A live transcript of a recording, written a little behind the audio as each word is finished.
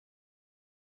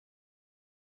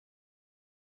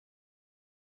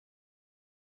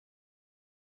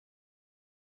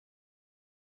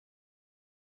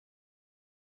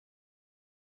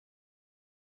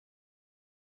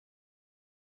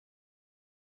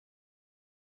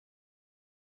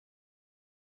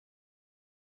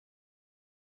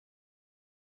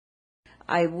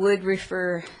I would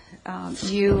refer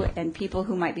you and people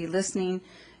who might be listening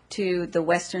to the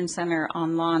Western Center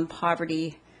on Law and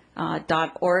Poverty .org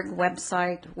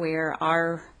website, where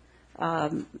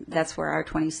that's where our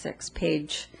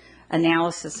 26-page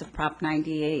analysis of Prop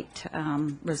 98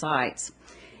 resides.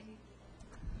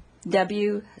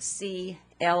 WCLP.org,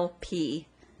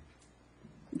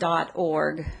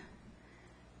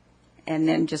 and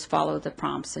then just follow the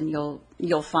prompts, and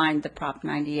you'll find the Prop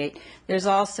 98. There's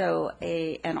also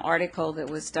an article that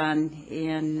was done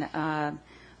in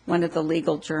one of the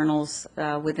legal journals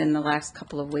within the last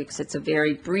couple of weeks. It's a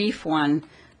very brief one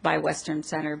by Western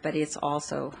Center, but it's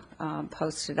also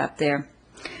posted up there.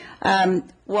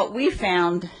 What we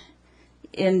found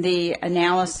in the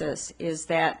analysis is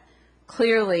that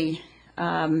clearly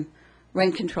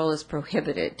rent control is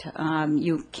prohibited.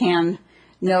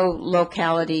 No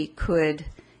locality could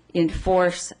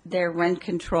enforce their rent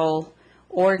control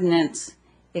ordinance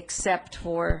except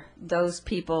for those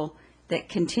people that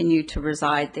continue to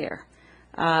reside there.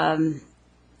 The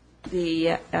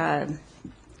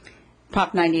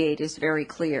Prop 98 is very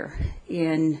clear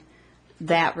in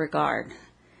that regard.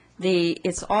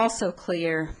 It's also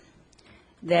clear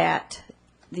that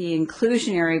the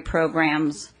inclusionary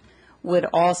programs would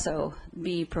also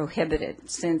be prohibited,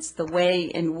 since the way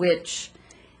in which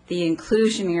the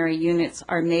inclusionary units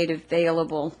are made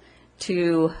available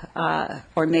to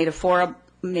or made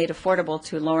affordable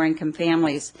to lower-income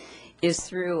families is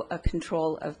through a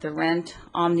control of the rent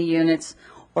on the units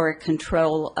or a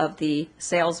control of the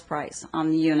sales price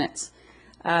on the units.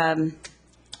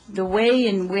 The way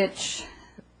in which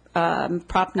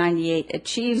Prop 98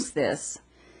 achieves this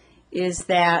is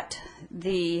that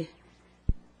the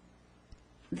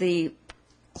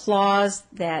clause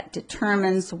that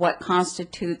determines what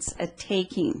constitutes a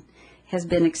taking has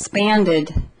been expanded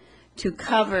to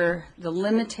cover the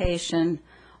limitation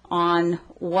on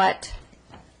what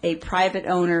a private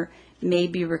owner may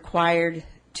be required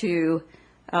to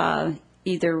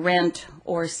either rent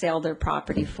or sell their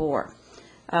property for.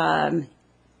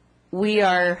 We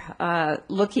are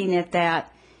looking at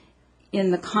that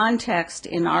in the context,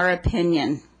 in our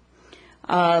opinion,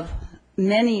 of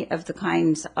many of the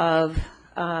kinds of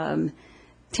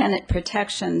tenant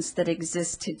protections that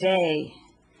exist today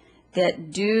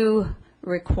that do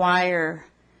require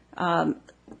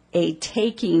a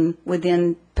taking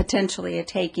within, potentially a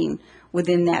taking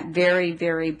within that very,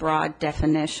 very broad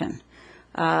definition.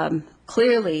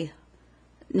 Clearly,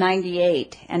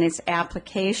 98 and its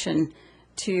application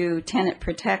to tenant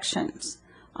protections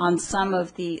on some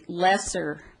of the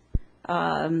lesser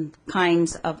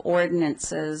kinds of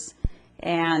ordinances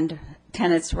and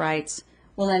tenants' rights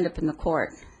will end up in the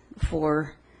court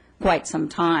for quite some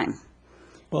time.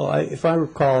 Well, if I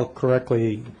recall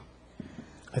correctly,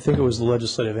 I think it was the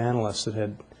legislative analyst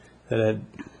that had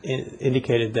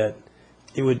indicated that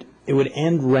it would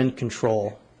end rent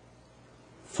control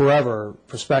forever,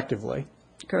 prospectively.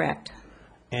 Correct.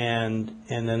 And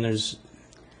then there's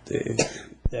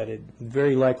that it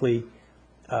very likely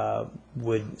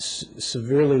would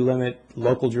severely limit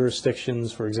local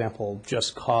jurisdictions, for example,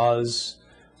 just cause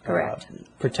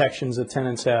protections that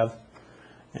tenants have,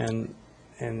 and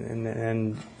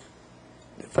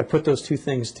if I put those two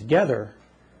things together,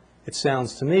 it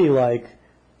sounds to me like,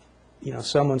 you know,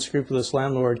 some unscrupulous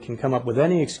landlord can come up with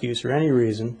any excuse or any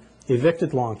reason,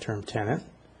 evicted long-term tenant,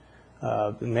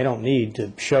 and they don't need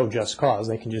to show just cause.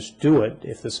 They can just do it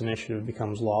if this initiative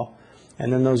becomes law,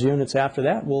 and then those units after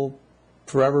that will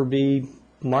forever be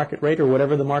market rate or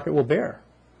whatever the market will bear.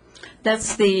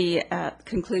 That's the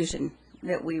conclusion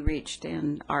that we reached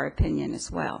in our opinion as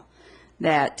well,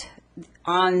 that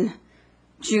on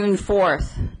June 4th,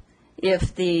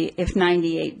 if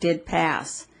 98 did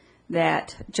pass,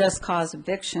 that just cause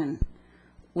eviction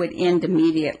would end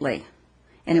immediately,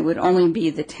 and it would only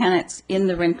be the tenants in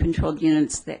the rent-controlled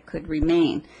units that could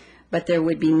remain. But there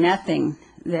would be nothing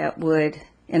that would,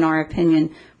 in our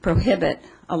opinion, prohibit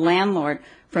a landlord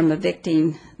from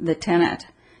evicting the tenant,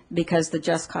 because the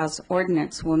just cause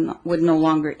ordinance would no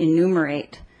longer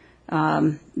enumerate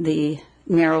the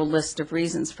narrow list of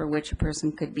reasons for which a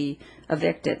person could be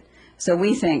evicted. So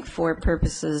we think, for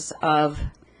purposes of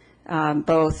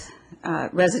both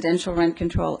residential rent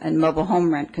control and mobile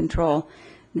home rent control,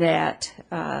 that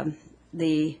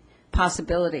the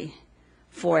possibility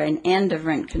for an end of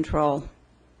rent control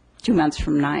 2 months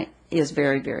from now is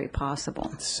very, very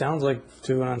possible. It sounds like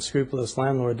to an unscrupulous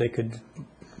landlord,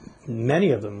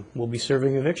 many of them will be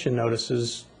serving eviction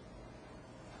notices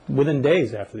within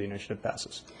days after the initiative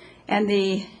passes. And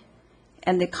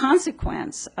the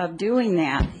consequence of doing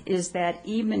that is that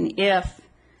even if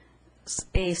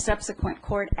a subsequent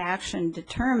court action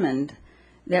determined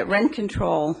that rent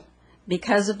control,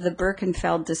 because of the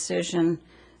Birkenfeld decision,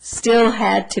 still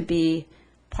had to be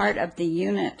part of the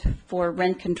unit for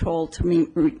rent control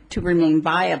to remain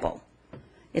viable.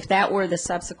 If that were the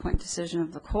subsequent decision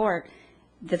of the court,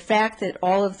 the fact that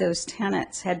all of those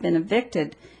tenants had been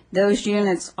evicted, those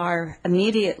units are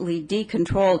immediately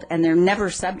decontrolled and they're never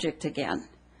subject again.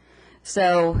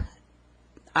 So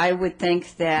I would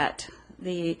think that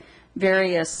the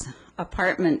various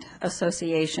apartment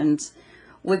associations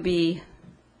would be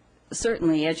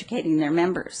certainly educating their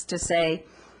members to say,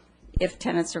 if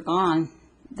tenants are gone,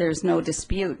 there's no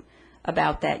dispute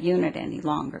about that unit any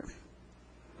longer.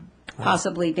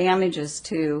 Possibly damages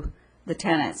to the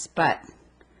tenants, but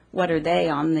what are they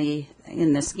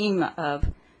in the scheme of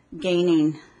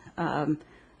gaining a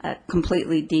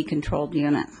completely decontrolled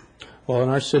unit? Well, in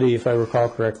our city, if I recall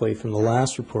correctly, from the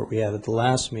last report we had at the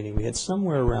last meeting, we had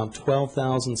somewhere around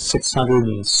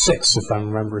 12,606, if I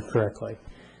remember correctly,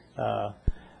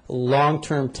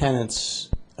 long-term tenants,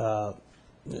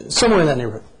 somewhere in that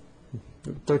neighborhood.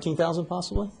 13,000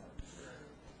 possibly?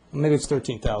 Maybe it's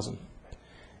 13,000.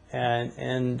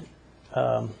 And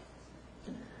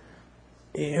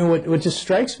what just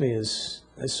strikes me is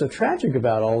so tragic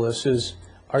about all this is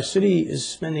our city is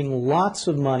spending lots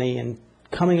of money and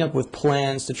coming up with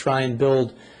plans to try and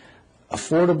build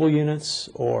affordable units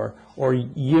or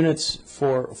units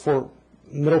for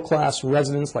middle-class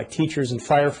residents like teachers and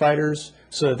firefighters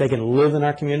so that they can live in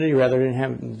our community rather than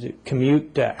having to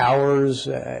commute hours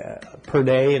per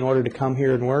day in order to come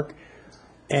here and work.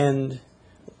 And,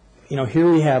 you know, here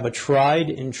we have a tried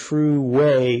and true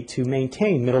way to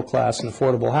maintain middle-class and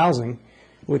affordable housing,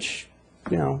 which,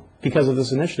 you know, because of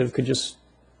this initiative could just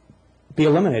be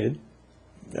eliminated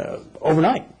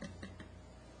overnight.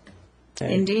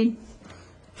 Indeed.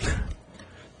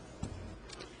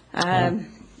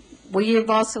 We have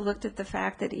also looked at the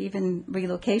fact that even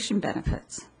relocation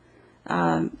benefits,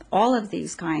 all of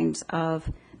these kinds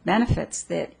of benefits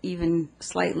that even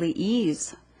slightly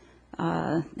ease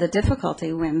the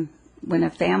difficulty when a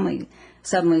family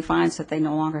suddenly finds that they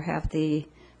no longer have the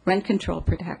rent control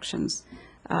protections.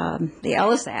 The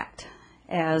Ellis Act,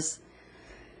 as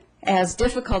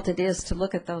difficult it is to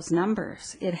look at those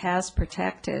numbers, it has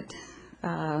protected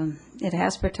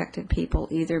people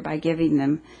either by giving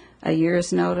them a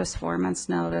year's notice, 4 months'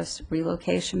 notice,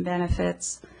 relocation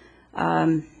benefits.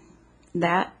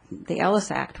 That the Ellis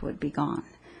Act would be gone.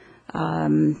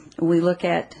 We look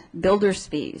at builders'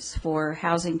 fees for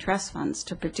housing trust funds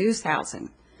to produce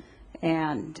housing,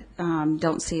 and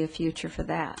don't see a future for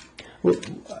that. Well,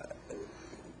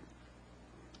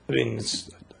 I mean,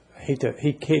 I hate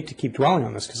to keep dwelling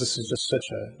on this because this is just such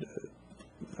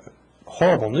a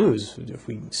horrible news if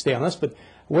we stay on this. But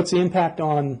what's the impact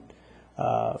on,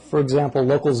 for example,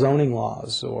 local zoning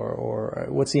laws, or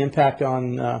what's the impact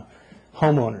on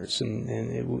homeowners,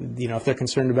 and you know, if they're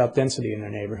concerned about density in their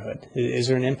neighborhood? Is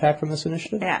there an impact from this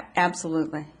initiative? Yeah,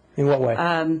 absolutely. In what way?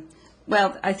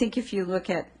 Well, I think if you look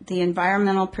at the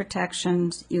environmental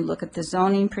protections, you look at the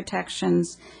zoning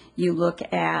protections, you look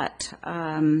at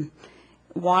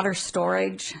water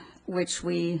storage, which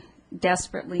we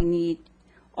desperately need.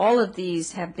 All of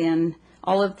these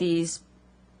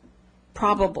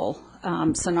probable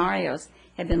scenarios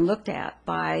have been looked at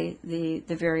by the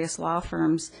various law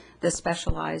firms that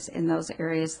specialize in those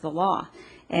areas of the law.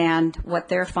 And what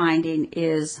they're finding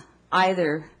is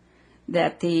either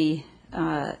that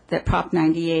that Prop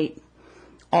 98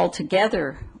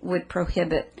 altogether would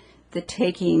prohibit the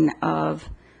taking of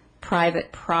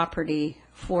private property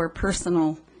for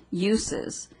personal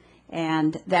uses,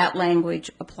 and that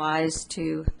language applies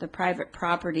to the private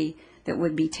property that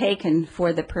would be taken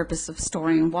for the purpose of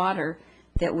storing water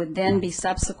that would then be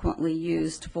subsequently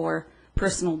used for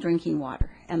personal drinking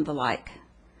water and the like.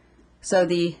 So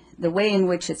the way in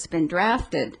which it's been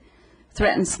drafted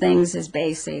threatens things as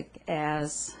basic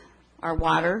as our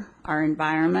water, our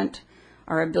environment,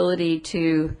 our ability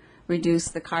to reduce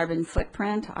the carbon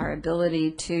footprint, our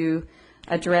ability to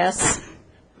address.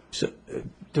 So,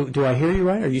 do I hear you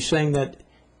right? Are you saying that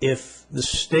if the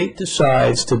state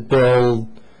decides to build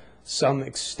some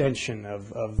extension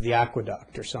of the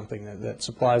aqueduct or something that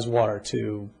supplies water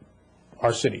to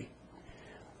our city,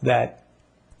 that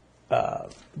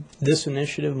this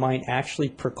initiative might actually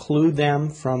preclude them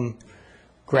from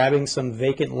grabbing some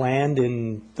vacant land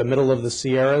in the middle of the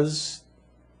Sierras?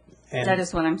 That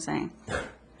is what I'm saying.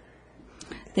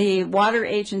 The water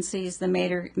agencies, the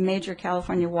major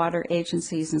California water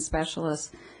agencies and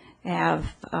specialists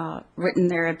have written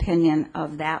their opinion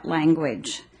of that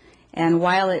language. And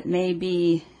while it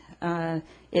may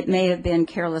have been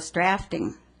careless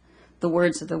drafting, the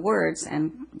words of the words,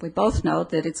 and we both know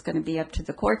that it's going to be up to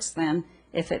the courts then,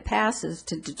 if it passes,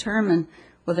 to determine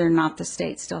whether or not the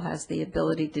state still has the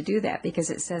ability to do that, because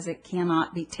it says it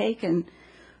cannot be taken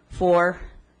for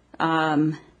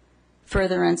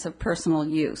furtherance of personal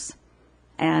use.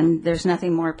 And there's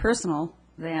nothing more personal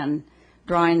than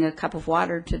drawing a cup of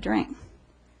water to drink.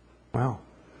 Wow.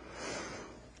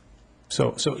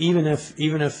 So even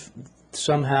if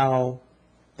somehow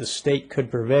the state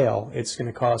could prevail, it's going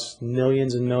to cost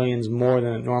millions and millions more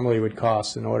than it normally would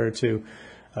cost in order to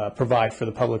provide for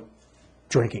the public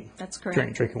drinking. That's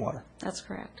correct. Drinking water. That's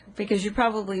correct. Because you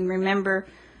probably remember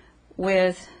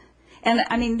with, and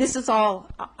I mean, this is all,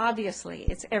 obviously,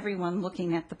 it's everyone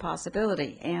looking at the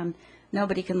possibility, and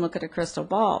nobody can look at a crystal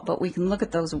ball, but we can look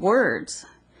at those words,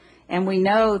 and we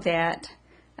know that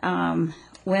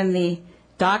when the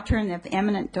doctrine of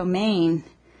eminent domain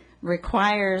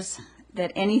requires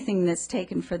that anything that's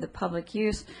taken for the public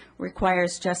use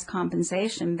requires just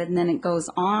compensation, but then it goes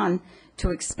on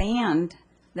to expand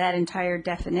that entire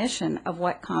definition of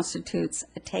what constitutes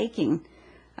a taking.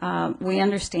 We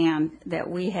understand that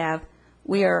we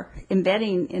are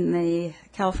embedding in the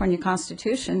California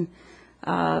Constitution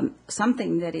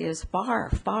something that is far,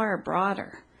 far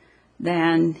broader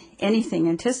than anything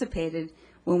anticipated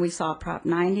when we saw Prop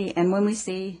 90 and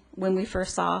when we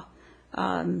first saw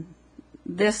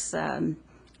this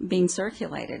being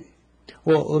circulated.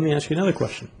 Well, let me ask you another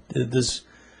question. Does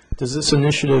this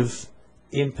initiative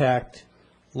impact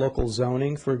local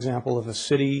zoning? For example, if a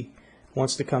city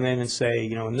wants to come in and say,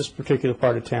 you know, in this particular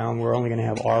part of town, we're only going to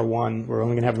have R1, we're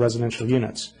only going to have residential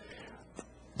units.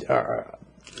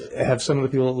 Have some of the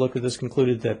people that looked at this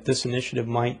concluded that this initiative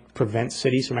might prevent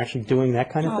cities from actually doing that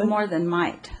kind of thing? More than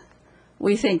might.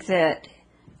 We think that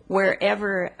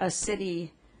wherever a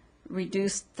city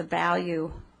reduced the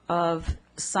value of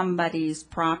somebody's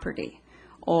property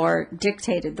or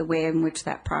dictated the way in which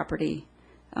that property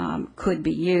could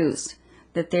be used,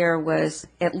 that there was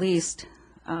at least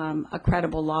a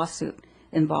credible lawsuit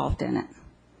involved in it.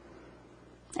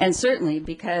 And certainly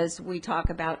because we talk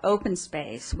about open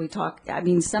space, I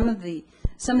mean, some of the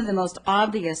most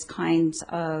obvious kinds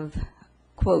of,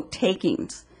 quote,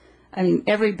 takings. I mean,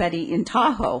 everybody in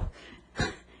Tahoe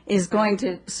is going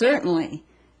to certainly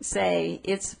say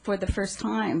it's for the first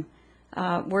time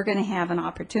we're going to have an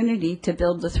opportunity to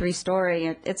build the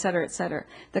 3-story, et cetera, et cetera.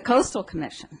 The Coastal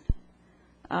Commission.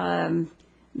 So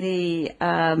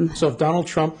if Donald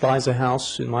Trump buys a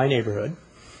house in my neighborhood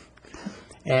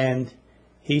and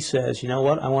he says, you know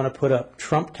what, I want to put up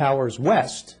Trump Towers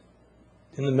West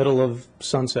in the middle of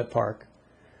Sunset Park,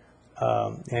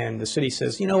 and the city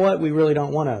says, you know what, we really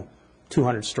don't want a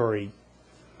 200-story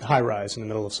high-rise in the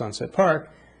middle of Sunset Park,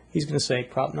 he's going to say,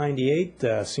 Prop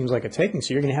 98 seems like a taking,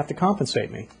 so you're going to have to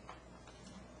compensate me.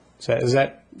 So is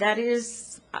that? That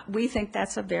is, we think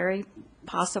that's a very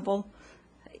possible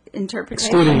interpretation.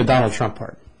 Excluding the Donald Trump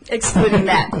part. Excluding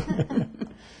that.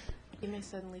 You may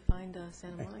suddenly find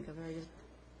Santa Monica very good.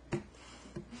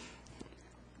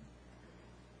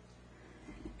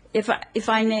 If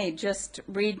I may just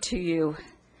read to you,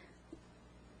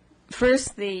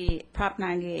 first the Prop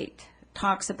 98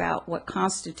 talks about what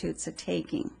constitutes a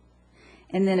taking,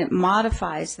 and then it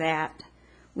modifies that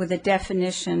with a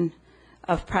definition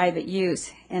of private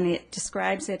use, and it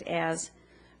describes it as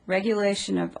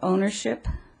regulation of ownership,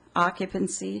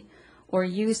 occupancy, or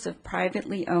use of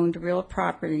privately owned real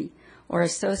property or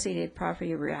associated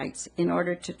property rights in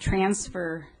order to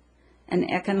transfer an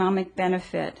economic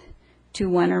benefit to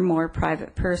one or more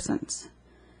private persons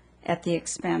at the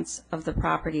expense of the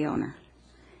property owner.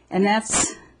 And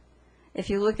that's, if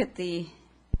you look at the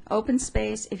open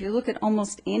space, if you look at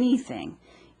almost anything,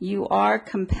 you are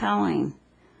compelling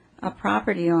a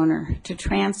property owner to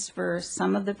transfer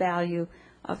some of the value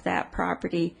of that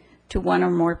property to one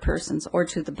or more persons or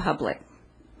to the public.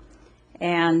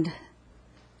 And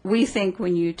we think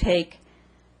when you take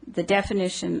the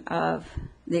definition of,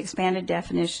 the expanded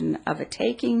definition of a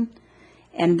taking,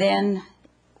 and then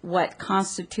what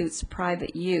constitutes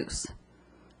private use,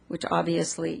 which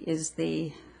obviously is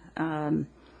the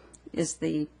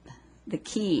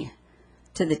key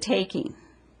to the taking,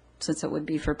 since it would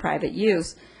be for private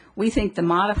use, we think the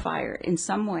modifier in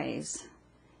some ways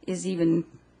is even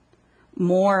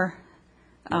more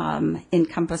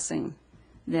encompassing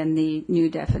than the new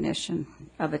definition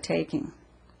of a taking.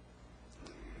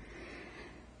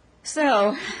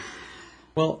 So,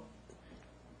 well,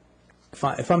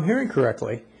 if I'm hearing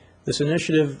correctly, this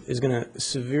initiative is going to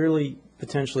severely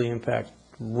potentially impact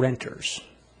renters.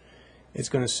 It's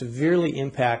going to severely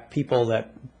impact people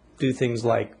that do things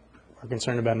like are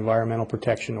concerned about environmental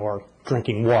protection or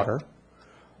drinking water,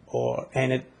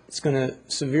 and it's going to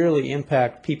severely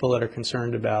impact people that are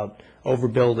concerned about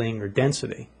overbuilding or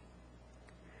density.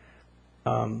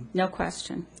 No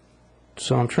question.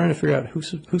 So I'm trying to figure out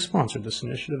who sponsored this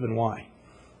initiative and why.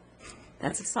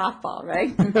 That's a softball,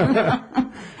 right?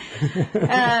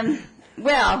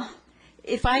 Well,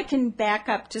 if I can back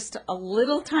up just a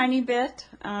little tiny bit,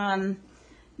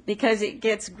 because it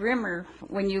gets grimmer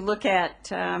when you look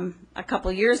at a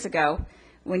couple years ago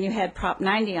when you had Prop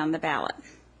 90 on the ballot.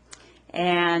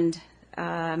 And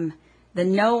the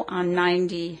no on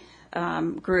 90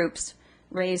 groups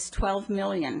raised $12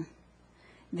 million.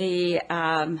 The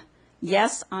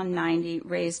yes on 90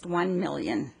 raised $1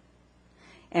 million.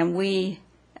 And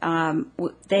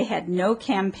they had no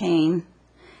campaign,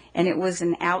 and it was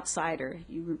an outsider.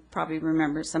 You probably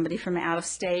remember somebody from out of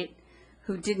state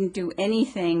who didn't do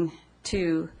anything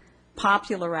to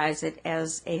popularize it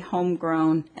as a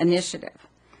homegrown initiative.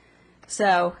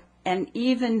 So, and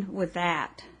even with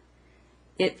that,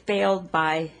 it failed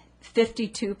by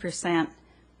 52%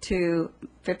 to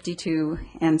 52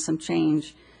 and some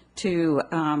change to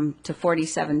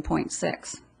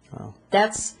 47.6. Wow.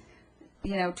 That's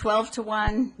 12 to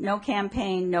 1, no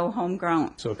campaign, no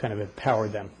homegrown. So it kind of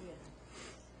empowered them.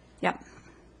 Yep.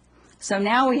 So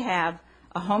now we have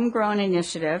a homegrown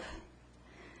initiative.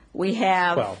 We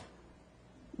have,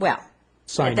 well,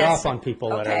 signed that's- off on people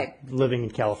that okay. are living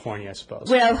in California, I suppose.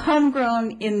 Well,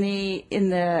 homegrown in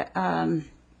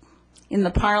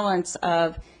the parlance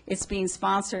of it's being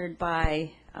sponsored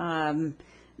by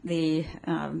the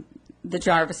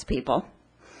Jarvis people.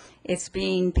 It's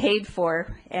being paid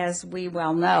for, as we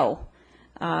well know,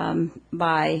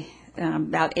 by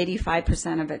about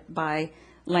 85% of it by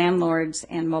landlords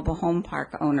and mobile home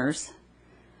park owners.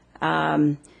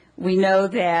 We know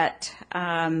that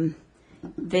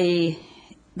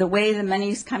the way the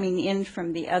money's coming in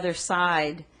from the other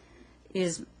side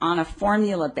is on a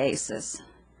formula basis.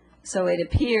 So it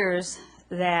appears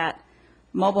that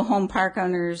mobile home park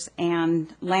owners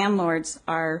and landlords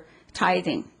are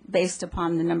tithing based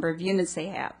upon the number of units they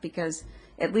have, because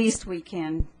at least we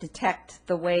can detect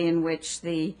the way in which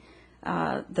the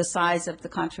size of the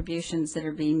contributions that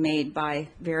are being made by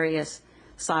various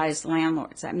sized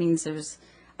landlords. That means there's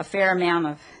a fair amount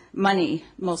of money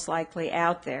most likely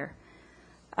out there.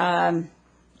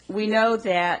 We know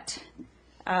that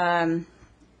the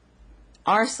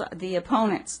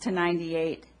opponents to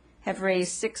 98 have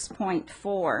raised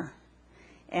 6.4,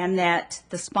 and that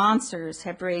the sponsors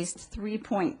have raised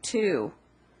 3.2,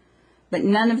 but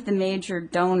none of the major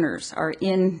donors are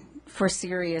in for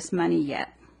serious money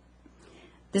yet.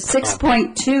 The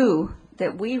 6.2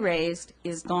 that we raised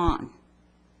is gone.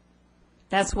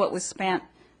 That's what was spent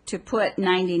to put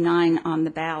 99 on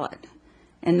the ballot.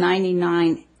 And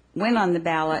 99 went on the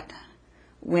ballot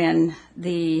when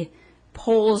the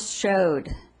polls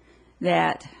showed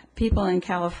that people in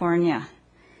California,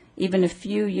 even a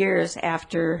few years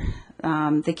after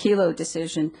the Kelo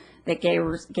decision that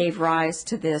gave rise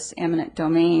to this eminent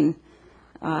domain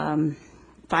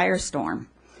firestorm,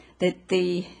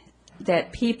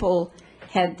 that people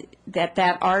had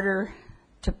that ardor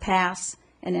to pass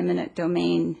an eminent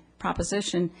domain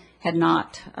proposition had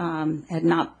not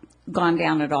gone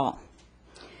down at all.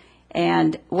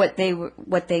 And what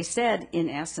they said in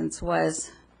essence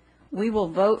was, we will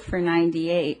vote for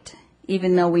 98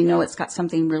 even though we know it's got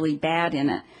something really bad in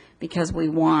it, because we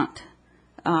want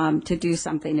to do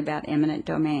something about eminent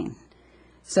domain.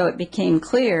 So it became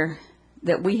clear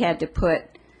that we had to put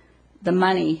the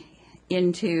money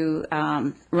into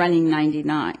running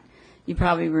 99. You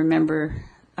probably remember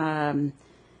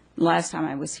last time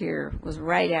I was here was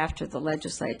right after the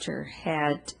legislature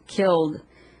had killed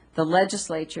the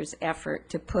legislature's effort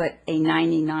to put a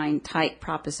 99 type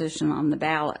proposition on the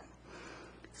ballot.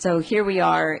 So here we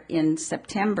are in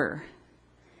September,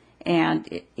 and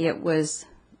it was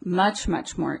much,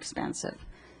 much more expensive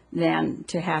than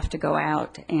to have to go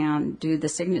out and do the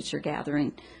signature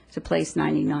gathering to place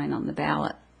 99 on the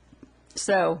ballot.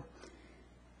 So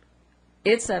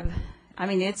it's a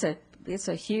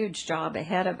huge job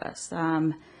ahead of us.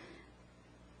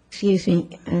 Excuse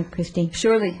me, Christine.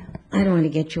 Surely. I don't want to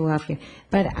get you off here,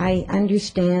 but I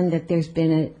understand that there's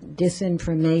been a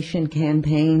disinformation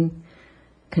campaign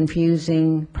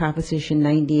confusing Proposition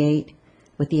 98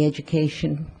 with the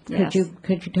education. Yes.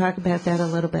 Could you talk about that a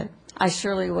little bit? I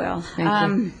surely will.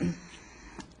 Thank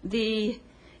you.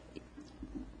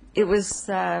 It was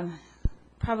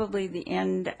probably the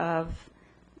end of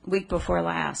week before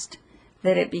last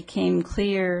that it became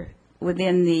clear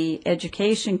within the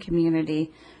education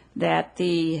community that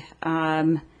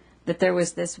that there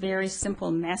was this very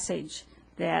simple message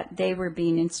that they were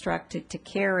being instructed to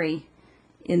carry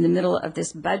in the middle of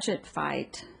this budget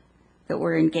fight that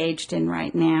we're engaged in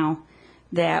right now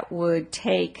that would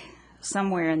take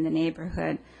somewhere in the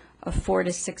neighborhood of $4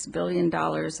 to $6 billion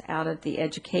out of the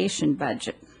education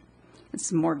budget. It's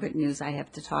some more good news I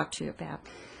have to talk to you about.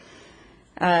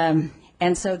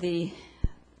 And so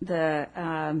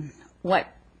what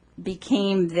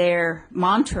became their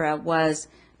mantra was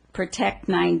protect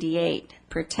 98,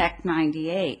 protect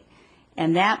 98.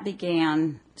 And that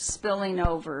began spilling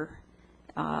over.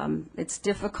 It's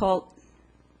difficult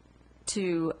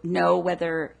to know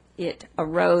whether it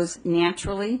arose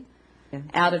naturally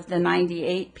out of the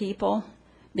 98 people,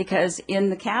 because in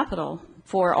the Capitol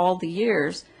for all the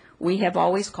years, we have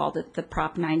always called it the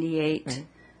Prop 98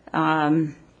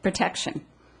 protection.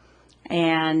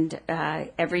 And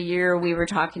every year we were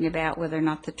talking about whether or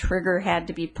not the trigger had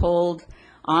to be pulled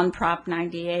on Prop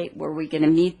 98. Were we going to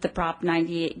meet the Prop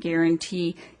 98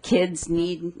 guarantee? Kids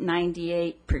need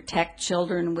 98, protect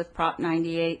children with Prop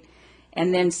 98.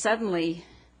 And then suddenly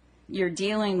you're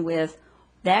dealing with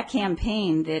that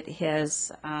campaign that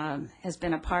has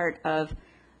been a part of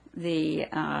the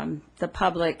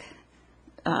public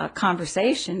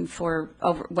conversation for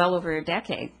well over a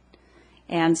decade.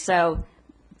 And so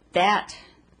that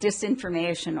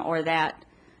disinformation or that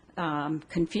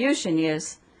confusion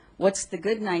is, what's the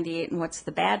good 98 and what's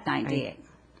the bad 98? Right.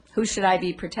 Who should I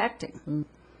be protecting?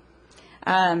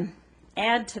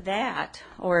 Add to that,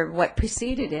 or what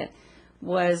preceded it,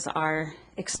 was our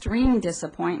extreme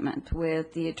disappointment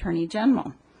with the Attorney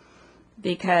General,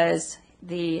 because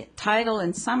the title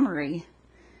and summary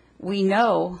we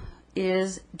know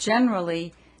is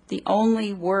generally the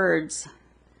only words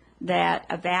that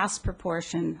a vast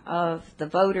proportion of the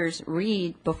voters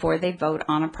read before they vote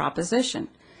on a proposition.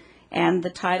 And the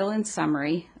title and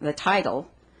summary, the title,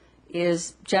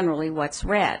 is generally what's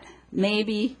read.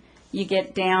 Maybe you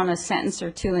get down a sentence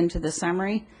or two into the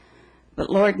summary, but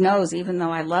Lord knows, even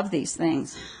though I love these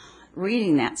things,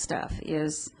 reading that stuff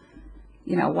is,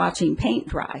 watching paint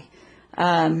dry.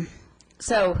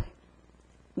 So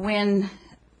when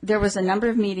there was a number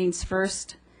of meetings,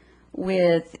 first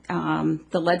with the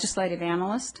legislative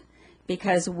analyst,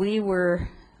 because we were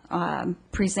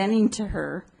presenting to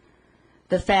her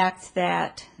the fact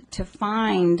that to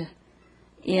find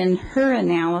in her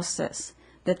analysis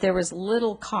that there was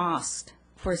little cost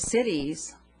for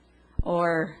cities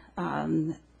or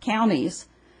counties,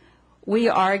 we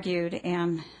argued,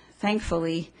 and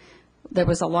thankfully there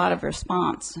was a lot of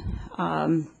response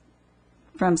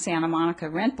from Santa Monica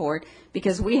Rent Board,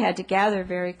 because we had to gather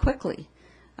very quickly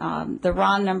the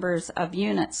raw numbers of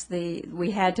units.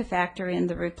 We had to factor in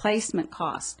the replacement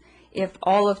cost if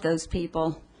all of those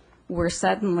people were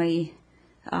suddenly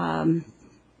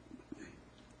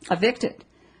evicted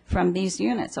from these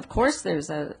units. Of course there's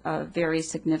a very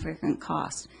significant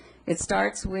cost. It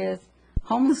starts with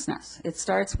homelessness. It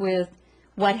starts with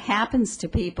what happens to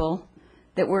people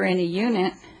that were in a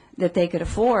unit that they could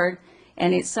afford,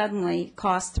 and it suddenly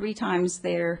costs 3 times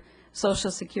their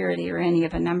Social Security or any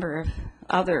of a number of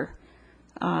other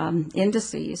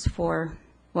indices for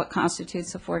what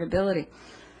constitutes affordability.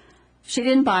 She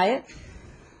didn't buy it.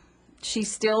 She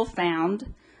still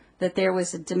found that there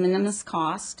was a de minimis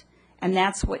cost, and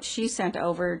that's what she sent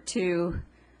over to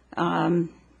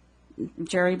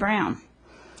Jerry Brown.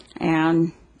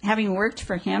 And having worked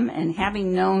for him and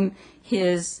having known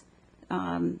his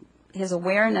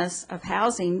awareness of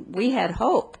housing, we had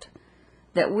hoped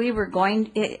that we were going,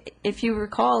 if you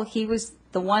recall, he was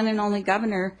the one and only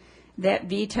governor that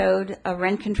vetoed a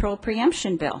rent control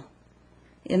preemption bill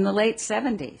in the late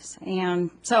 70s.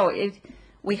 And so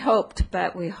we hoped,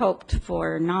 but we hoped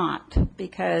for not,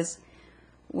 because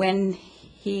when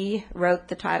he wrote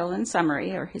the title and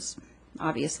summary, or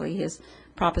obviously his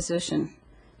proposition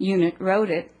unit wrote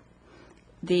it,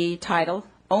 the title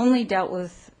only dealt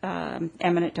with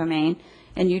eminent domain,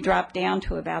 and you drop down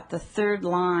to about the 3rd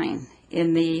line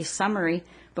in the summary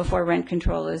before rent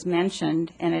control is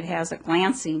mentioned, and it has a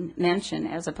glancing mention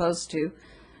as opposed to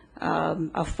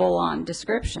a full-on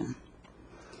description.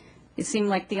 It seemed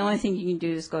like the only thing you can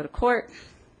do is go to court.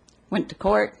 Went to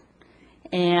court,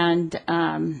 and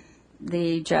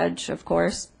the judge, of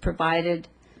course, provided,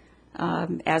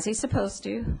 as he's supposed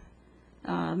to,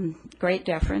 great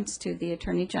deference to the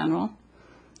Attorney General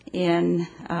in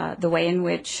the way in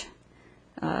which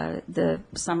the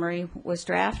summary was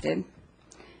drafted.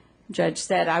 Judge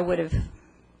said I would have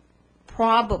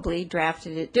probably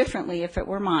drafted it differently if it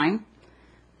were mine,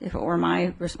 if it were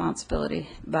my responsibility,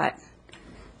 but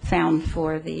found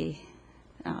for the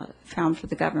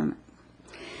government.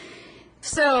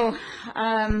 So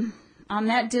on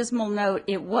that dismal note,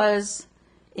 it was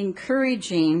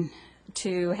encouraging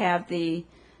to have the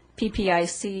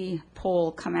PPIC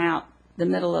poll come out the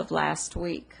middle of last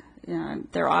week.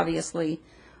 They're obviously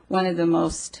one of the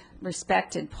most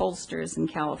respected pollsters in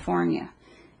California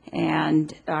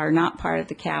and are not part of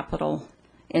the Capitol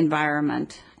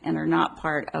environment and are not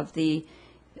part of the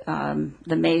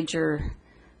major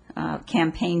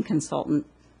campaign consultant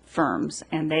firms,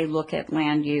 and they look at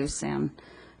land use and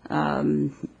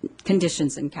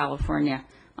conditions in California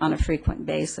on a frequent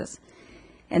basis.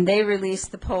 And they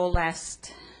released the poll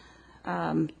last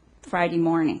Friday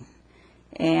morning.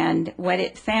 And what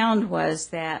it found was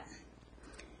that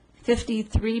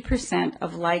 53%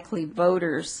 of likely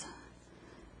voters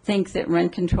think that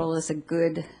rent control is a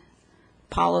good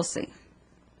policy.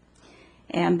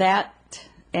 And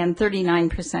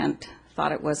 39%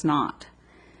 thought it was not,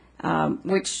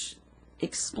 which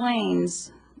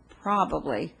explains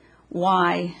probably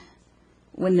why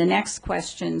when the next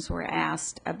questions were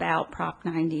asked about Prop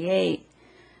 98,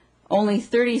 only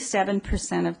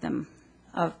 37% of them,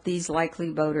 of these likely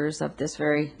voters of this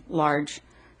very large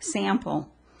sample,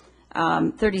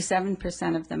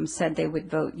 37% of them said they would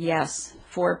vote yes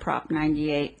for Prop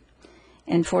 98,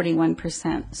 and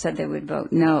 41% said they would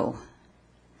vote no.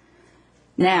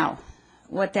 Now,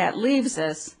 what that leaves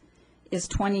us is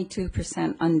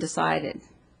 22% undecided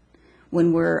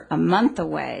when we're a month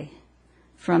away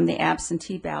from the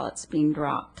absentee ballots being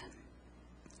dropped.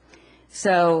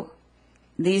 So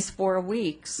these 4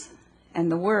 weeks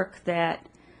and the work that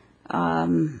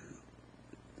all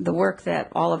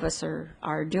of us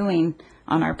are doing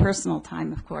on our personal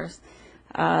time, of course,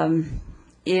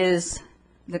 is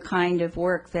the kind of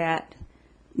work that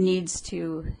needs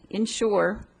to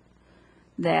ensure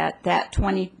that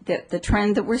the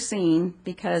trend that we're seeing,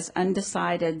 because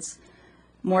undecideds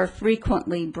more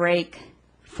frequently break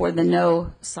for the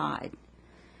no side.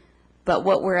 But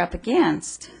what we're up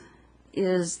against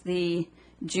is the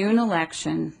June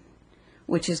election,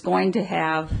 which is going to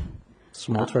have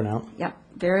Small turnout. Yep,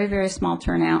 very, very small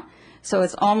turnout. So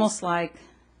it's almost like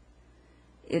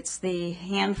it's the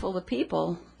handful of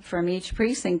people from each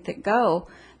precinct that go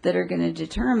that are going to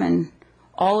determine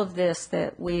all of this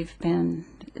that we've been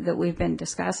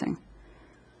discussing.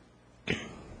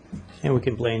 And we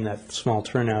can blame that small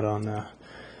turnout on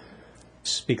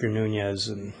Speaker Nunez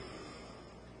and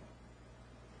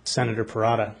Senator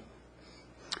Parada.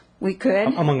 We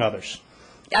could, among others.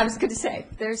 I was going to say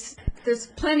there's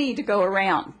plenty to go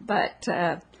around, but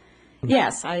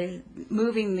yes, certainly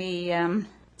moving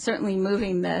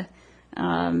the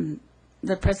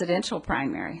presidential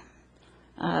primary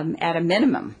at a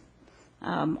minimum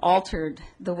altered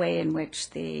the way in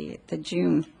which the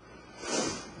June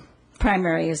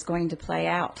primary is going to play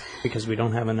out. Because we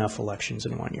don't have enough elections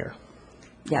in 1 year.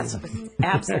 Yes,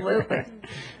 absolutely.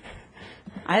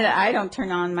 I don't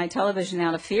turn on my television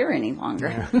out of fear any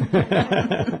longer.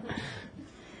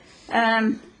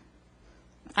 I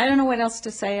don't know what else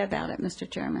to say about it, Mr.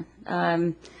 Chairman.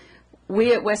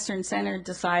 We at Western Center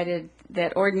decided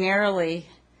that ordinarily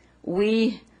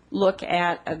we look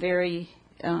at a very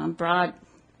broad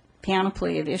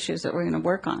panoply of issues that we're going to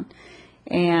work on,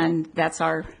 and that's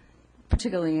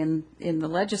particularly in the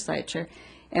legislature.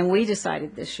 And we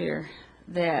decided this year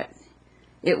that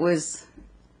it was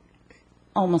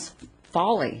almost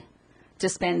folly to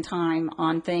spend time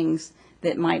on things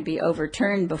that might be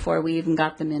overturned before we even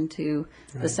got them into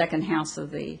the second house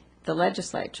of the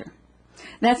legislature.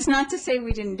 That's not to say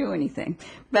we didn't do anything,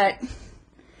 but...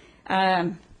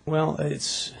 well,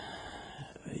 it's,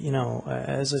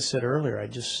 as I said earlier, I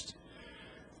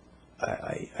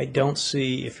don't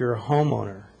see, if you're a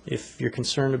homeowner, if you're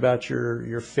concerned about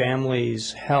your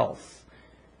family's health,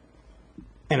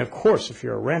 and of course, if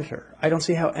you're a renter, I don't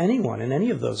see how anyone in any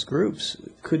of those groups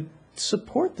could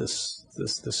support this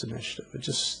initiative. It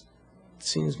just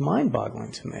seems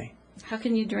mind-boggling to me. How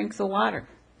can you drink the water?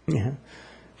 Yeah.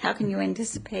 How can you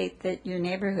anticipate that your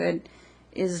neighborhood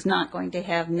is not going to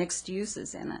have mixed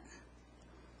uses in it?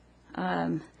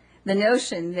 The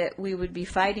notion that we would be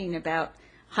fighting about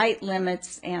height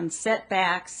limits and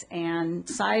setbacks and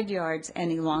side yards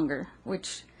any longer,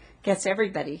 which gets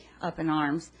everybody up in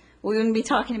arms. We wouldn't be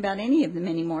talking about any of them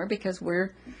anymore because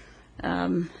we're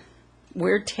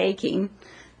taking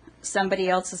somebody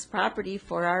else's property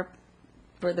for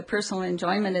the personal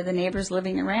enjoyment of the neighbors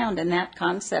living around, and that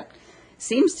concept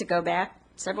seems to go back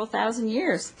several thousand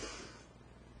years.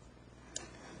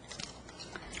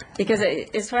 Because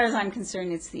as far as I'm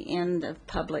concerned, it's the end of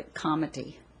public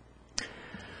comity.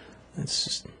 That's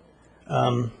just,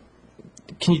 can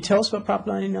you tell us about Prop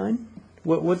 99?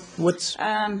 What's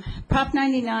Prop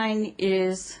 99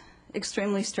 is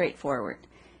extremely straightforward.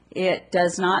 It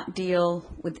does not deal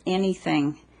with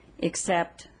anything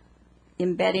except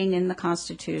embedding in the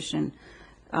Constitution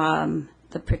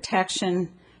the protection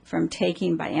from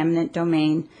taking by eminent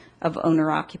domain of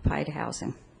owner-occupied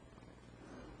housing.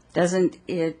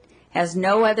 It has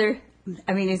no other,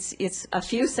 I mean, it's a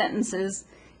few sentences.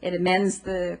 It amends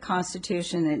the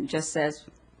Constitution and just says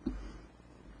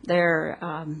your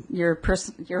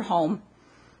home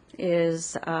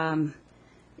is, no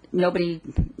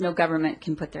government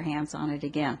can put their hands on it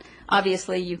again.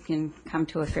 Obviously, you can come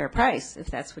to a fair price if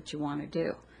that's what you want to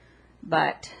do,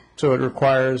 but. So it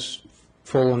requires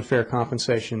full and fair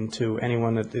compensation to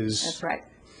anyone that is. That's right.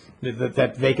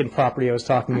 That vacant property I was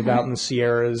talking about in the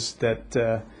Sierras that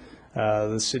the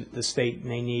state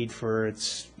may need for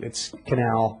its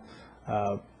canal.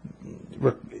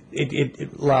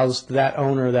 It allows that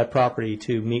owner of that property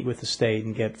to meet with the state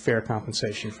and get fair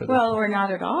compensation for that. Well, or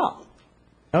not at all.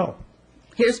 Oh.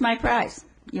 Here's my price.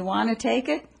 You want to take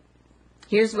it?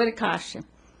 Here's what it costs you.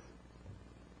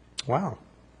 Wow.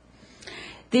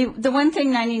 The one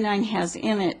thing 99 has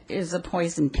in it is a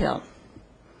poison pill.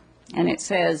 And it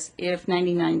says if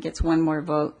 99 gets one more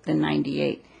vote than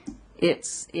 98,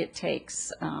 it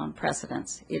takes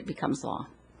precedence. It becomes law.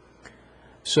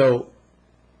 So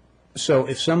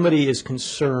if somebody is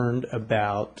concerned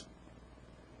about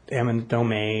eminent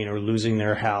domain or losing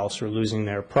their house or losing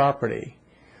their property,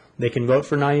 they can vote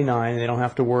for 99, and they don't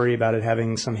have to worry about it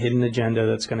having some hidden agenda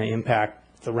that's going to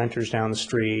impact the renters down the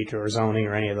street or zoning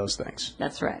or any of those things.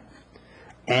 That's right.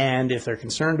 And if they're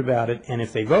concerned about it, and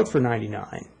if they vote for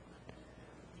 99,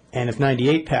 and if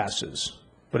 98 passes,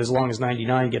 but as long as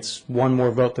 99 gets one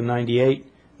more vote than 98,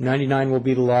 99 will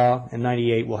be the law, and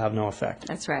 98 will have no effect.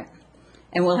 That's right.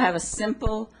 And we'll have a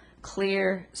simple,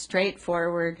 clear,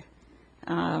 straightforward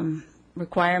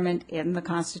requirement in the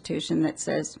Constitution that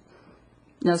says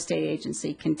no state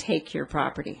agency can take your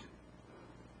property.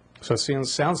 So it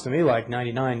sounds to me like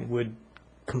 99 would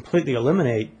completely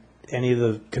eliminate any of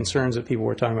the concerns that people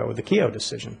were talking about with the Keogh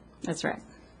decision. That's right.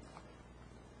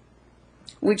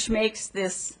 Which makes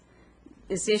this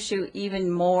issue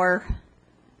even more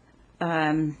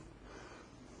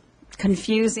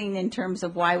confusing in terms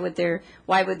of why would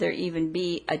there even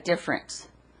be a difference?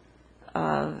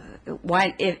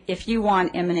 If you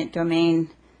want eminent domain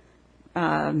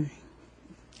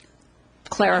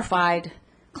clarified,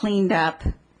 cleaned up,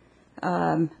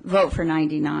 vote for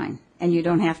 99, and you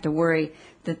don't have to worry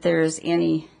that there's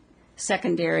any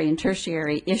secondary and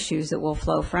tertiary issues that will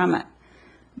flow from it.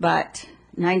 But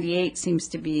 98 seems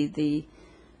to be the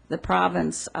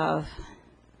province of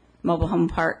mobile home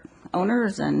park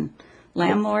owners and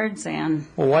landlords and.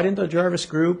 Well, why didn't the Jarvis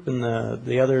Group and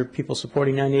the other people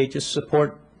supporting 98 just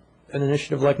support an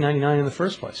initiative like 99 in the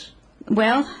first place?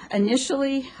 Well,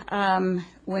 initially,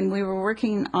 when we were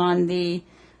working on the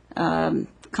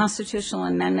constitutional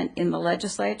amendment in the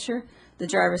legislature, the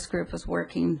Jarvis Group was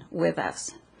working with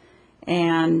us.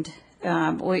 And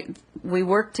we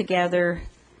worked together.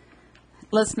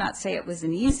 Let's not say it was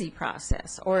an easy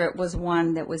process or it was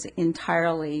one that was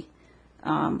entirely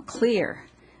clear,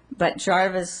 but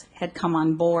Jarvis had come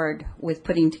on board with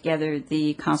putting together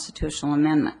the constitutional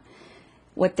amendment.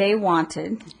 What they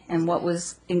wanted and what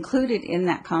was included in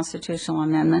that constitutional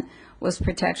amendment was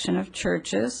protection of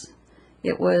churches.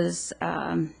 It was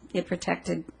it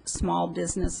protected small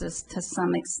businesses to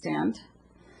some extent.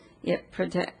 It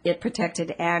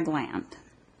protected ag land,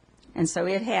 and so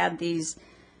it had these.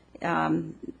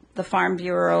 The Farm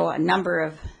Bureau, a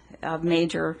number of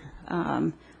major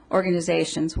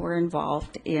organizations were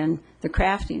involved in the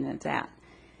crafting of that.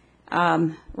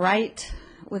 Right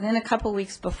within a couple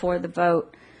weeks before the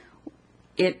vote,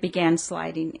 it began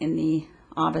sliding in the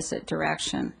opposite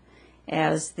direction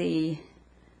as the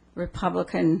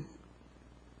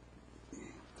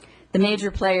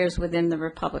major players within the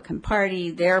Republican Party,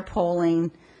 their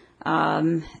polling,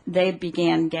 they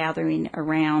began gathering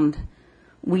around,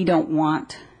 we don't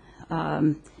want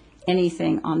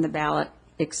anything on the ballot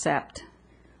except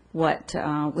what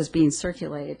was being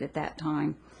circulated at that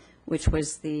time, which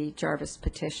was the Jarvis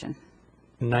petition.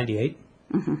 98?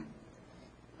 Mm-hmm.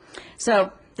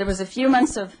 So there was a few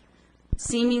months of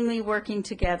seemingly working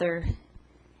together,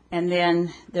 and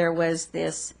then there was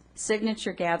this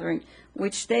signature gathering,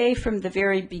 which they, from the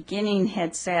very beginning,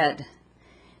 had said,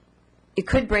 it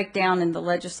could break down in the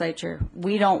legislature.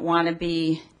 We don't want to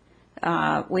be in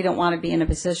a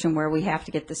position where we have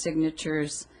to get the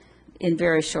signatures in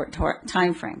very short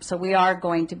time frame. So we are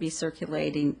going to be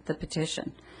circulating the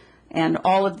petition. And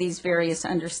all of these various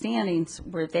understandings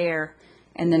were there,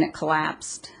 and then it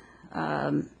collapsed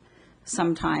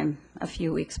sometime a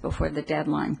few weeks before the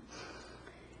deadline.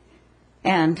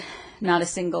 And not a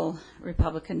single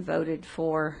Republican voted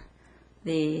for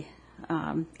the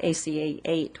ACA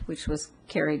 8, which was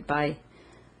carried by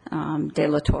De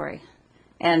La Torre.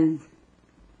 And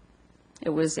it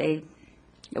was a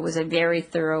very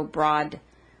thorough, broad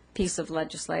piece of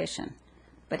legislation,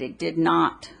 but it did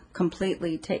not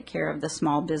completely take care of the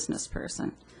small business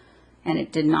person, and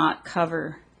it did not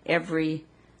cover every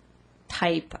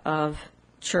type of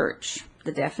church.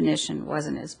 The definition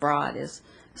wasn't as broad as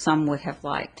some would have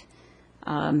liked.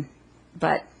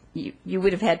 But you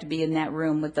would have had to be in that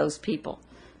room with those people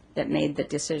that made the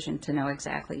decision to know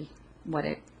exactly what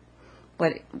it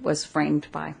was framed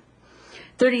by.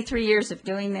 33 years of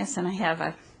doing this, and I have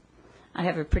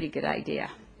a pretty good idea.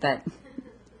 But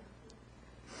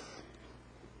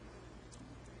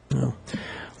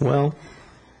well,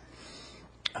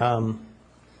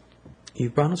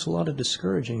 you've brought us a lot of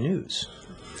discouraging news.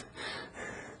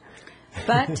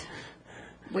 But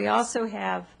we also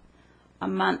have a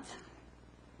month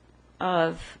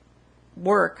of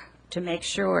work to make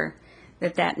sure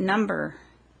that that number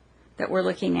that we're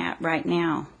looking at right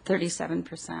now,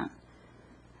 37%,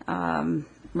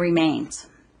 remains.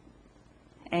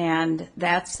 And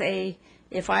that's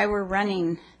if I were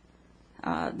running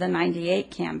the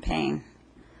 98 campaign,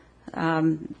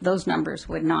 those numbers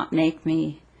would not make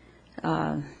me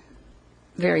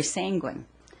very sanguine.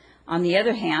 On the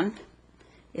other hand,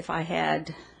 if I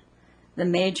had the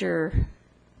major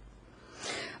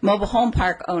mobile home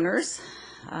park owners,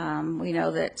 we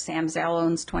know that Sam Zell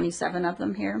owns 27 of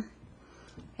them here,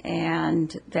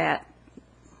 and that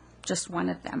just one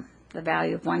of them, the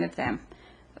value of one of them,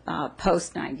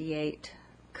 post 98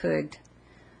 could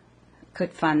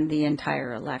fund the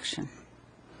entire election.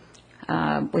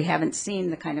 We haven't seen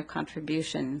the kind of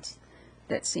contributions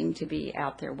that seem to be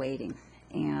out there waiting,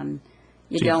 and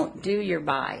you don't do your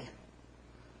buy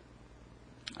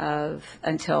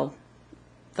until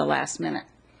the last minute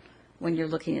when you're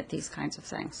looking at these kinds of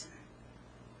things.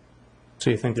 So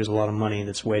you think there's a lot of money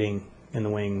that's waiting in the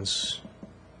wings?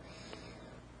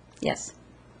 Yes.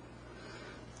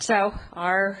 So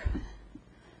our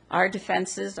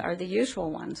defenses are the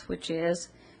usual ones, which is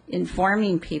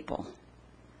informing people.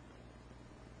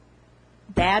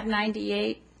 Bad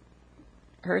 98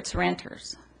 hurts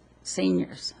renters,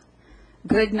 seniors.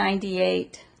 Good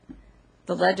 98,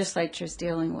 the legislature's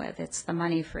dealing with. It's the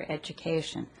money for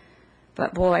education.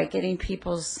 But boy, getting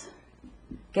people's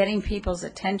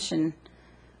attention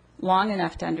long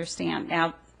enough to understand.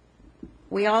 Now,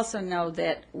 we also know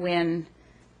that when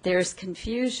there's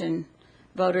confusion,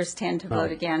 voters tend to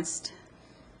vote against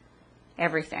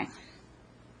everything.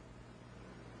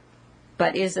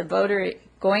 But is a voter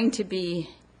going to be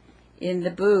in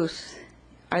the booth?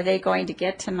 Are they going to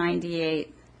get to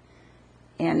 98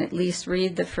 and at least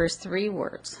read the first 3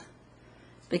 words?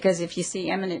 Because if you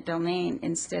see eminent domain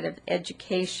instead of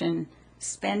education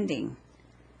spending,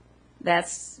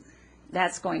 that's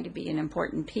going to be an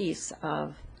important piece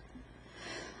of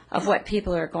what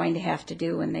people are going to have to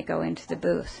do when they go into the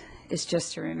booth, is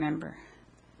just to remember,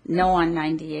 no on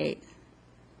 98,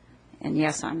 and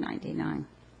yes on 99.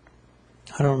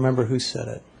 I don't remember who said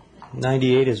it.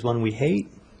 98 is one we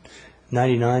hate.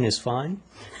 99 is fine.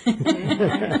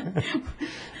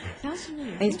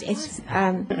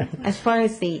 As far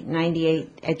as the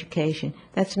 98 education,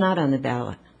 that's not on the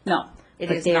ballot. No, it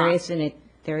But is there not.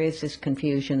 there is this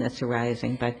confusion that's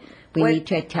arising, but we What- need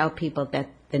to tell people that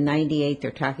the 98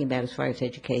 they're talking about as far as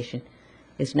education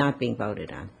is not being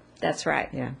voted on. That's right.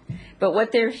 Yeah. But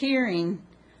what they're hearing,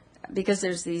 because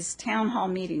there's these town hall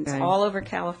meetings Right. all over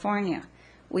California,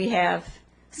 we have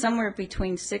somewhere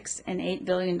between $6 and $8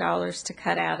 billion to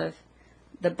cut out of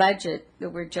the budget that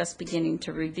we're just beginning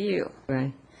to review.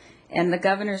 Right. And the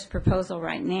governor's proposal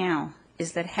right now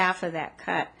is that half of that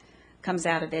cut comes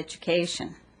out of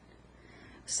education.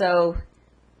 So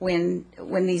when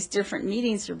these different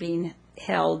meetings are being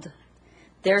held,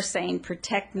 they're saying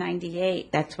protect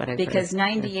 98. That's what I've heard. Because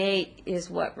 98 is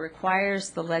what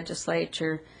requires the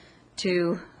legislature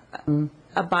to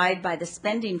abide by the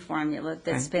spending formula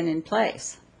that's been in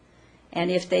place. And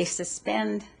if they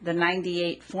suspend the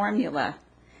 98 formula,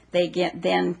 they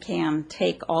then can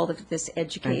take all of this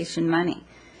education money.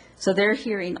 So they're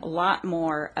hearing a lot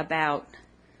more about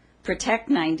protect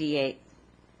 98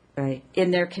 Right.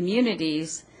 in their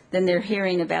communities than they're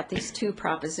hearing about these 2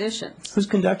 propositions. Who's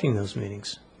conducting those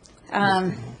meetings?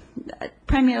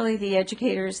 Primarily the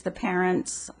educators, the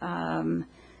parents.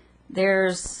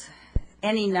 There's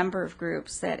any number of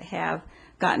groups that have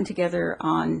gotten together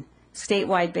on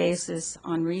statewide basis,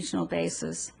 on regional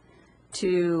basis,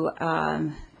 to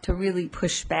really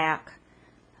push back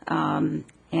and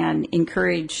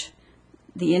encourage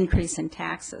the increase in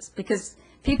taxes. Because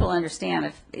people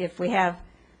understand if we have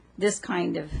this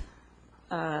kind of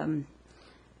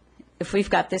if we've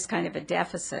got this kind of a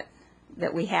deficit,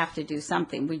 that we have to do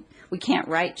something. We can't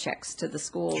write checks to the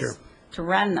schools Sure. to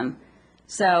run them.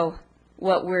 So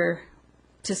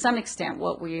to some extent,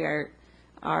 what we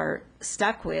are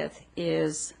stuck with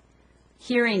is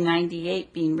hearing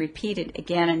 98 being repeated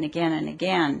again and again and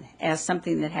again as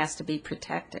something that has to be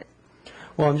protected.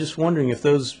 Well, I'm just wondering if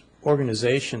those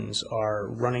organizations are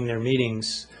running their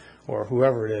meetings, or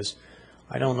whoever it is,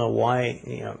 I don't know why,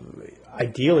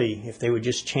 ideally, if they would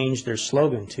just change their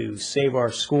slogan to "Save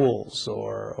Our Schools,"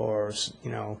 or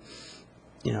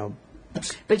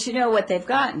But you know what they've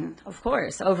gotten, of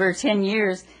course. Over 10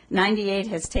 years, 98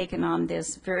 has taken on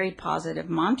this very positive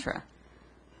mantra.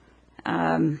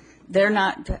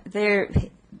 They're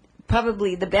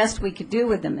probably the best we could do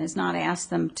with them is not ask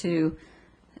them to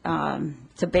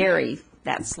bury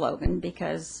that slogan,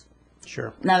 because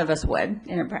sure. none of us would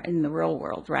in the real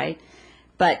world, right?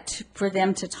 But for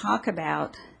them to talk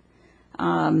about,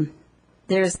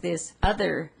 there's this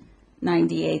other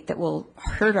 98 that will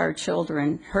hurt our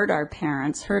children, hurt our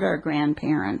parents, hurt our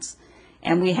grandparents,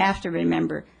 and we have to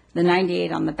remember the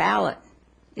 98 on the ballot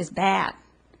is bad.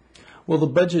 Well, the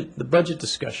budget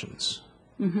discussions.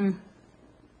 Mm-hmm.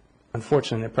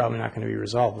 Unfortunately, they're probably not going to be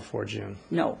resolved before June.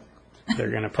 No. They're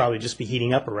going to probably just be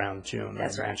heating up around June.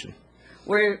 That's I right. imagine.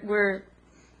 We're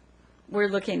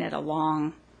looking at a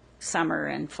long summer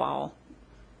and fall.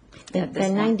 The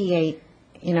 98,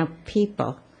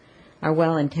 people are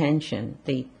well-intentioned,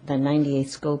 the 98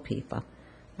 school people.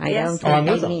 Yes. I'm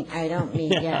with them.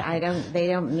 They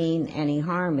don't mean any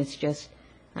harm. It's just,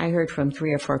 I heard from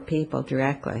 3 or 4 people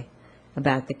directly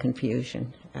about the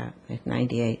confusion at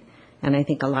 98. And I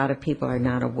think a lot of people are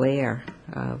not aware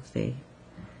of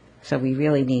so we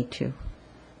really need to.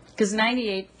 Because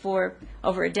 98 for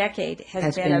over a decade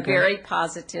has been been a good. very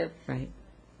positive Right.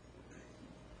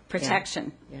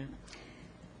 protection. Yeah.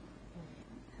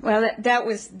 Well, that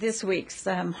was this week's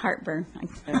heartburn.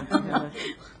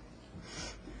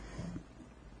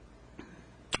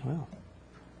 Well,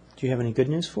 do you have any good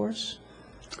news for us?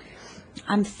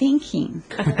 I'm thinking.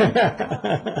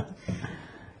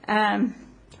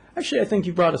 Actually, I think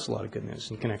you brought us a lot of good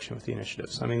news in connection with the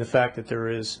initiatives. I mean, the fact that there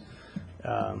is,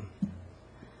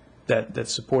 that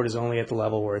support is only at the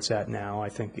level where it's at now, I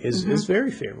think is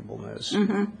very favorable news.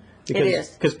 Mm-hmm. Because, It is.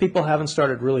 Because people haven't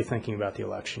started really thinking about the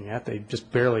election yet. They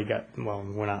just barely got,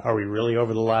 are we really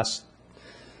over the last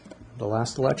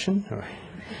election?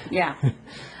 Yeah.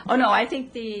 Oh, no, I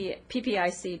think the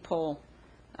PPIC poll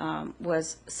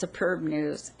was superb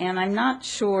news. And I'm not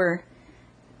sure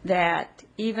that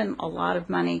even a lot of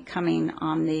money coming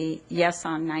on the yes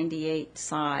on 98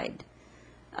 side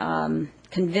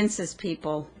convinces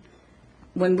people,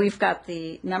 when we've got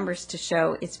the numbers to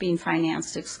show it's being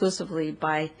financed exclusively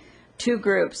by 2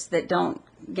 groups that don't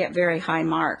get very high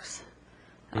marks.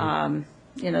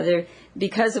 They're,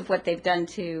 because of what they've done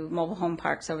to mobile home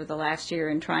parks over the last year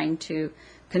and trying to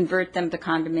convert them to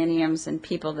condominiums, and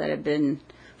people that have been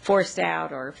forced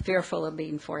out or fearful of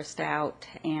being forced out,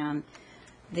 and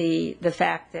the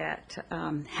fact that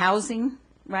housing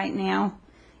right now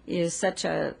is such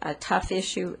a tough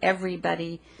issue.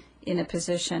 Everybody in a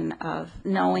position of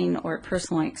knowing or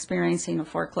personally experiencing a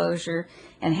foreclosure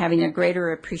and having a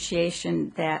greater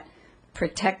appreciation that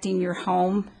protecting your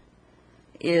home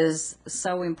is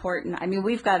so important. I mean,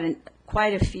 we've got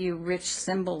quite a few rich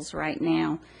symbols right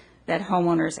now that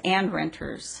homeowners and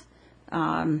renters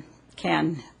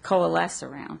can coalesce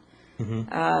around.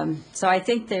 Mm-hmm. So I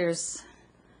think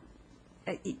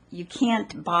you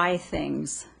can't buy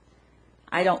things,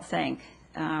 I don't think,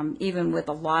 even with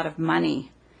a lot of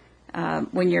money,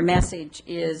 when your message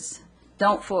is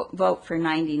don't vote for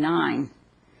 99,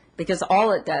 because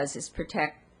all it does is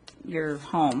protect your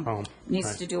home. It needs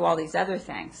right. to do all these other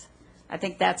things. I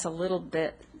think that's a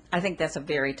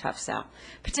very tough sell,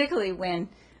 particularly when,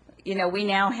 we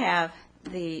now have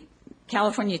the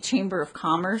California Chamber of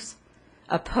Commerce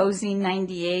opposing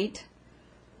 98.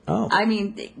 Oh. I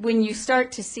mean, when you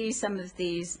start to see some of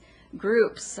these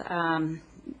groups,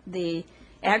 the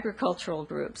agricultural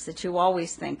groups that you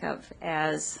always think of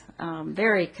as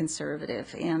very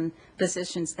conservative in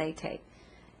positions they take,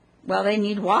 well, they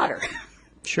need water.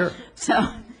 Sure.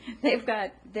 So they've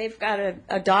got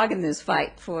a dog in this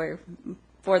fight for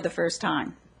the first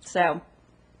time. So